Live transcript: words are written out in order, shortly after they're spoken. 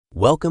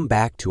Welcome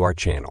back to our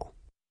channel.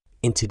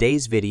 In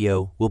today's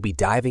video, we'll be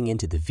diving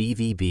into the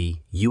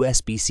VVB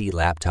USB-C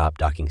laptop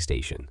docking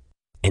station,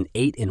 an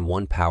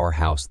 8-in-1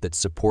 powerhouse that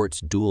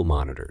supports dual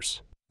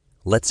monitors.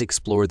 Let's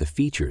explore the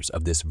features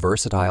of this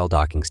versatile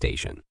docking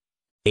station.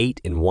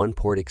 8-in-1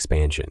 port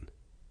expansion.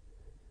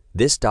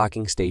 This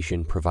docking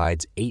station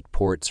provides 8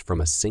 ports from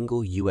a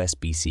single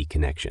USB-C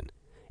connection,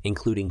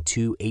 including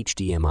 2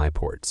 HDMI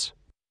ports,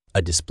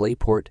 a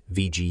DisplayPort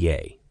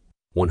VGA,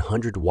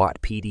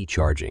 100-watt PD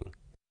charging,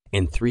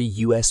 and 3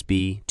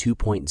 USB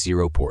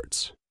 2.0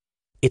 ports.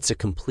 It's a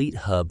complete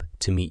hub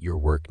to meet your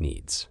work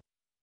needs.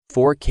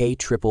 4K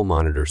triple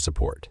monitor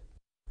support.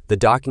 The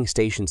docking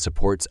station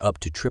supports up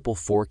to triple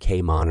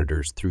 4K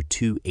monitors through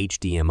 2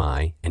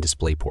 HDMI and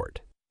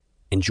DisplayPort.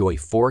 Enjoy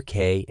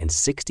 4K and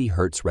 60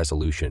 Hz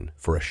resolution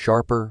for a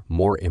sharper,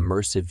 more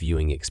immersive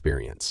viewing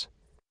experience.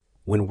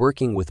 When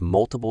working with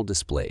multiple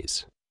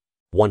displays,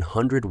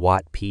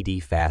 100-watt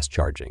PD fast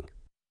charging.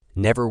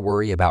 Never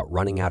worry about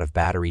running out of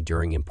battery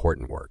during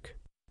important work.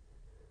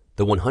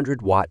 The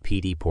 100-watt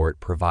PD port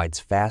provides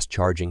fast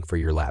charging for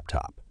your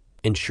laptop,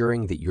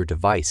 ensuring that your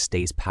device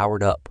stays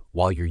powered up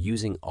while you're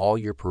using all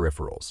your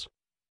peripherals.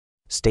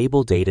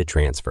 Stable data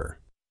transfer.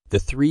 The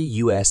 3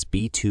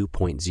 USB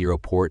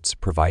 2.0 ports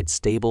provide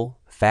stable,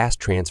 fast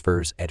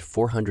transfers at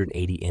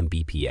 480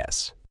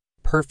 Mbps,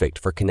 perfect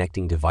for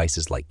connecting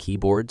devices like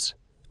keyboards,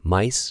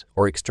 mice,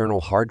 or external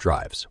hard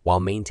drives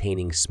while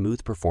maintaining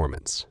smooth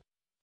performance.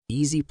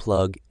 Easy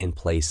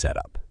plug-and-play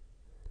setup.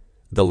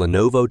 The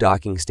Lenovo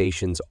docking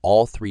station's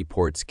all 3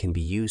 ports can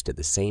be used at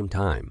the same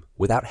time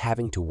without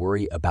having to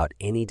worry about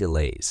any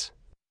delays.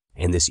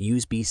 And this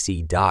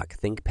USB-C dock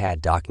ThinkPad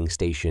docking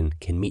station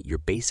can meet your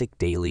basic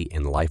daily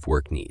and life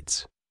work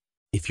needs.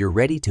 If you're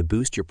ready to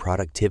boost your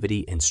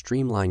productivity and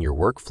streamline your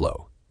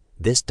workflow,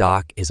 this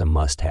dock is a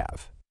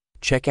must-have.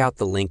 Check out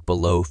the link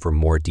below for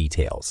more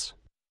details.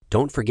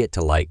 Don't forget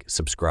to like,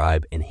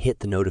 subscribe, and hit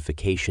the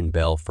notification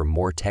bell for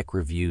more tech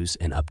reviews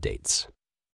and updates.